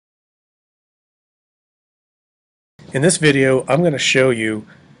In this video, I'm going to show you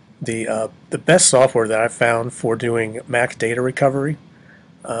the best software that I've found for doing Mac data recovery.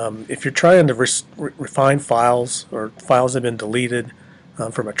 If you're trying to refine files or files that have been deleted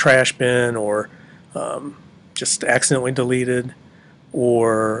from a trash bin or just accidentally deleted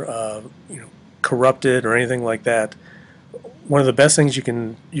or corrupted or anything like that, one of the best things you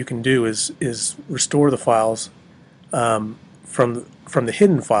can do is restore the files from the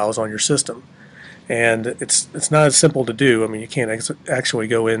hidden files on your system. And it's not as simple to do. I mean, you can't actually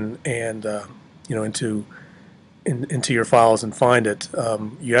go in and into your files and find it.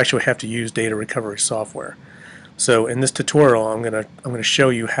 You actually have to use data recovery software. So in this tutorial, I'm gonna show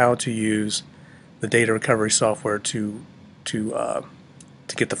you how to use the data recovery software to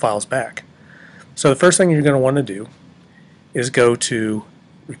get the files back. So the first thing you're going to want to do is go to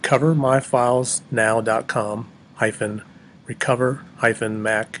recovermyfilesnow.com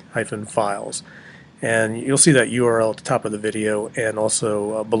recover-mac-files, and you'll see that URL at the top of the video and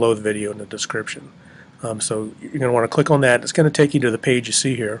also below the video in the description. So you're going to want to click on that. It's going to take you to the page you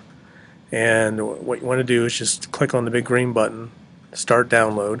see here, and what you want to do is just click on the big green button, start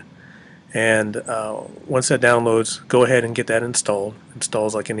download, and once that downloads, go ahead and get that installed.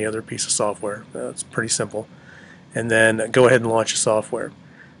 Installs like any other piece of software. It's pretty simple. And then go ahead and launch the software.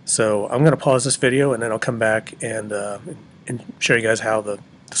 So I'm going to pause this video and then I'll come back and show you guys how the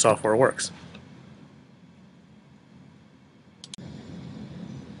software works.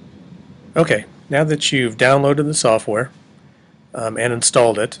 Okay, now that you've downloaded the software and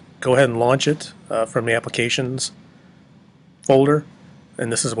installed it, go ahead and launch it from the applications folder,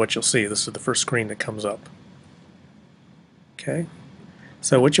 and this is what you'll see. This is the first screen that comes up. Okay,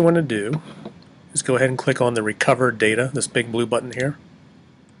 so what you want to do is go ahead and click on the recover data, this big blue button here,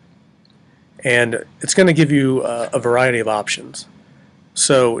 and it's going to give you a variety of options.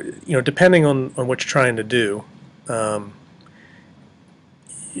 So depending on what you're trying to do,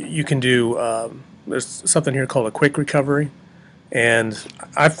 you can do there's something here called a quick recovery, and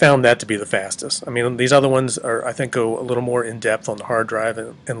I've found that to be the fastest. I mean, these other ones I think go a little more in depth on the hard drive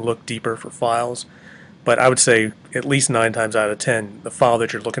and look deeper for files, but I would say at least 9 times out of 10 the file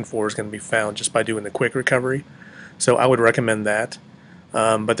that you're looking for is going to be found just by doing the quick recovery. So I would recommend that.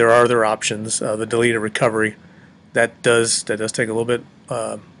 But there are other options. The deleted recovery that does take a little bit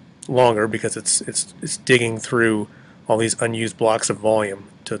longer because it's digging through all these unused blocks of volume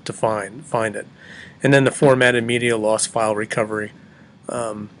to find it. And then the formatted media lost file recovery.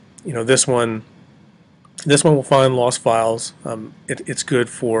 This one will find lost files. It's good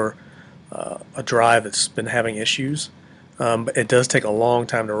for a drive that's been having issues, but it does take a long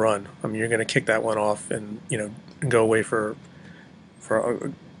time to run. I mean, you're going to kick that one off and go away for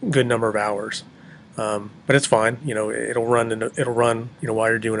a good number of hours. But it's fine. It'll run while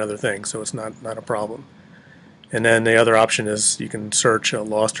you're doing other things, so it's not a problem. And then the other option is you can search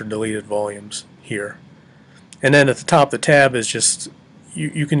lost or deleted volumes here. And then at the top, the tab is just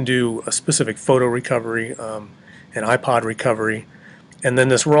you can do a specific photo recovery, an iPod recovery, and then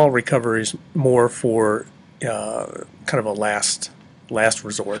this raw recovery is more for kind of a last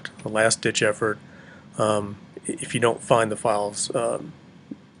resort, a last ditch effort. If you don't find the files,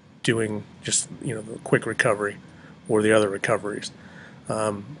 doing just the quick recovery or the other recoveries.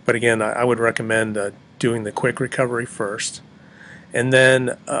 But again, I would recommend doing the quick recovery first. And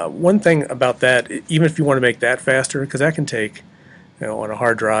then one thing about that, even if you want to make that faster, because that can take, on a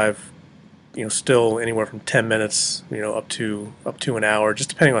hard drive, still anywhere from 10 minutes, up to an hour, just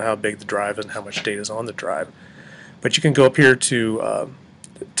depending on how big the drive is and how much data is on the drive. But you can go up here to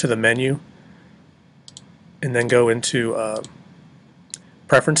the menu, and then go into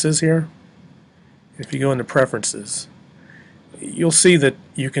preferences here. If you go into preferences, you'll see that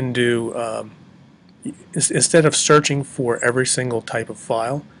you can do instead of searching for every single type of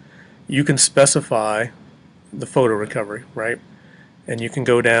file, you can specify the photo recovery, right? And you can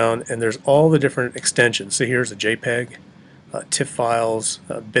go down and there's all the different extensions. So here's a JPEG, TIFF files,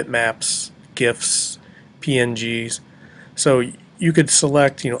 bitmaps, GIFs, PNGs. So you could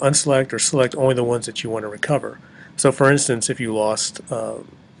select, unselect or select only the ones that you want to recover. So for instance, if you lost a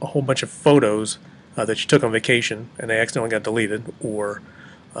whole bunch of photos that you took on vacation and they accidentally got deleted, or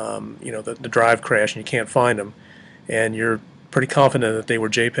the drive crashed and you can't find them, and you're pretty confident that they were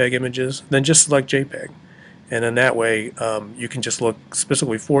JPEG images, then just select JPEG. And then that way you can just look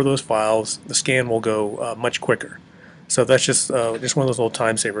specifically for those files. The scan will go much quicker. So that's just one of those little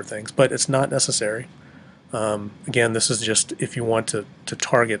time saver things, but it's not necessary. Again, this is just if you want to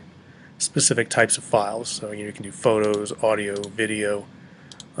target specific types of files. So you can do photos, audio, video,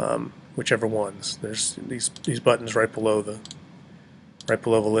 whichever ones. There's these buttons right below the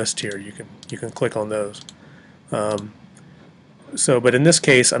list here. You can click on those. But in this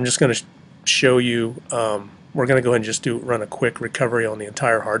case, I'm just going to show you, we're going to go ahead and just run a quick recovery on the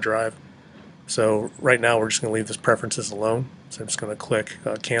entire hard drive. So right now we're just going to leave this preferences alone. So I'm just going to click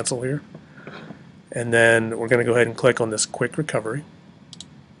cancel here. And then we're going to go ahead and click on this quick recovery.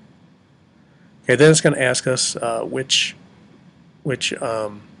 Okay, then it's going to ask us which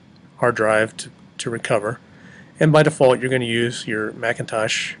hard drive to recover. And by default, you're going to use your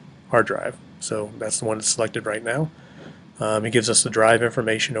Macintosh hard drive. So that's the one that's selected right now. It gives us the drive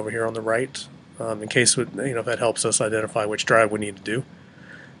information over here on the right, in case that helps us identify which drive we need to do.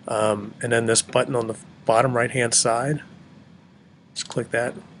 And then this button on the bottom right-hand side, just click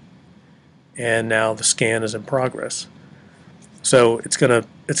that, and now the scan is in progress. So it's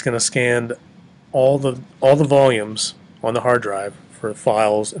gonna scan all the volumes on the hard drive for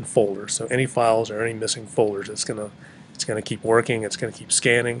files and folders. So any files or any missing folders, it's gonna keep working. It's gonna keep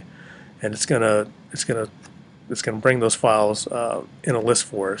scanning, and it's gonna bring those files in a list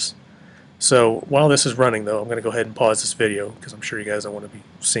for us. So while this is running, though, I'm going to go ahead and pause this video because I'm sure you guys don't want to be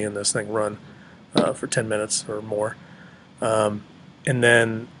seeing this thing run for 10 minutes or more. And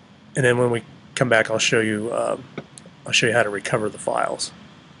then when we come back, I'll show you how to recover the files.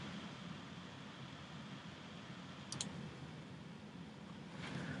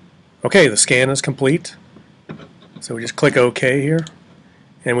 Okay, the scan is complete. So we just click OK here,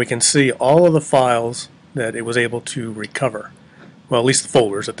 and we can see all of the files that it was able to recover. Well, at least the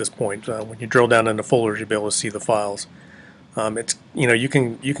folders at this point. When you drill down into folders, you'll be able to see the files. You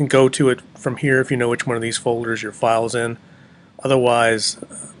can go to it from here if you know which one of these folders your file's in. Otherwise,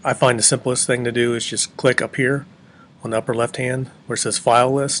 I find the simplest thing to do is just click up here on the upper left hand where it says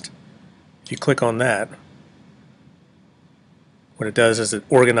File List. If you click on that, what it does is it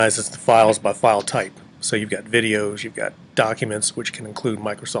organizes the files by file type. So you've got videos, you've got documents, which can include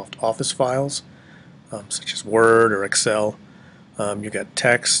Microsoft Office files, such as Word or Excel. You've got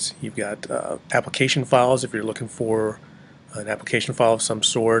text, you've got application files if you're looking for an application file of some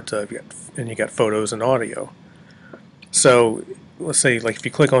sort, and you've got photos and audio. So let's say, like, if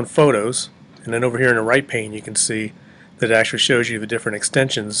you click on photos, and then over here in the right pane you can see that it actually shows you the different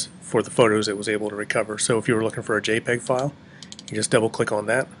extensions for the photos it was able to recover. So if you were looking for a JPEG file, you just double click on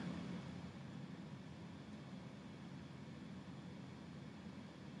that.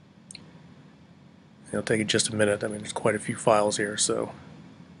 It'll take you just a minute. I mean, there's quite a few files here, so.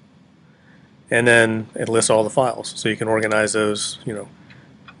 And then it lists all the files, so you can organize those,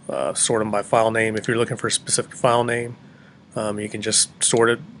 sort them by file name. If you're looking for a specific file name, you can just sort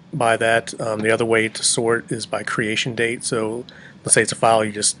it by that. The other way to sort is by creation date. So let's say it's a file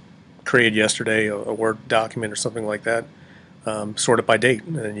you just created yesterday, a Word document or something like that. Sort it by date,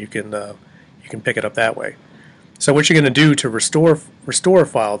 and then you can pick it up that way. So what you're going to do to restore a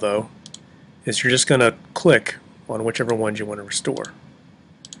file, though, is you're just going to click on whichever ones you want to restore.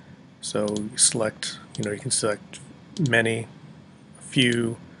 So you select, you can select many,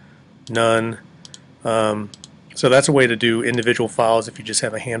 few, none. So that's a way to do individual files. If you just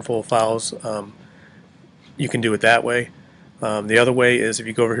have a handful of files, you can do it that way. The other way is if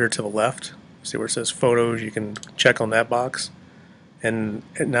you go over here to the left, see where it says photos, you can check on that box, and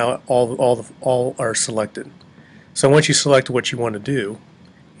now all are selected. So once you select what you want to do,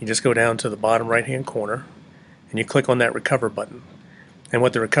 you just go down to the bottom right hand corner and you click on that recover button. And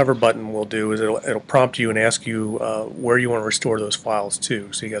what the recover button will do is it'll prompt you and ask you where you want to restore those files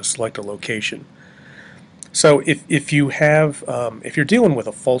to. So you got to select a location. So if you're dealing with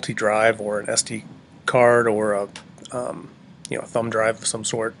a faulty drive or an SD card or a thumb drive of some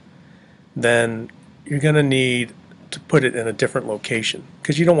sort, then you're going to need to put it in a different location,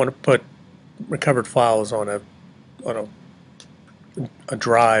 because you don't want to put recovered files on a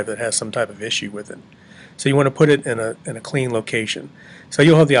drive that has some type of issue with it. So you want to put it in a clean location. So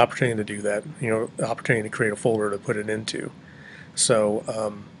you'll have the opportunity to do that. The opportunity to create a folder to put it into.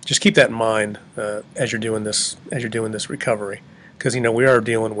 So just keep that in mind as you're doing this recovery, because we are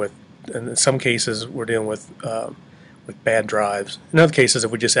dealing with, in some cases we're dealing with bad drives. In other cases,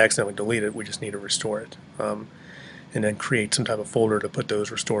 if we just accidentally delete it, we just need to restore it, and then create some type of folder to put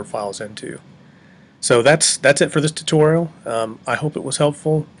those restored files into. So that's it for this tutorial. I hope it was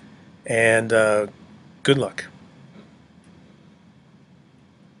helpful, and good luck.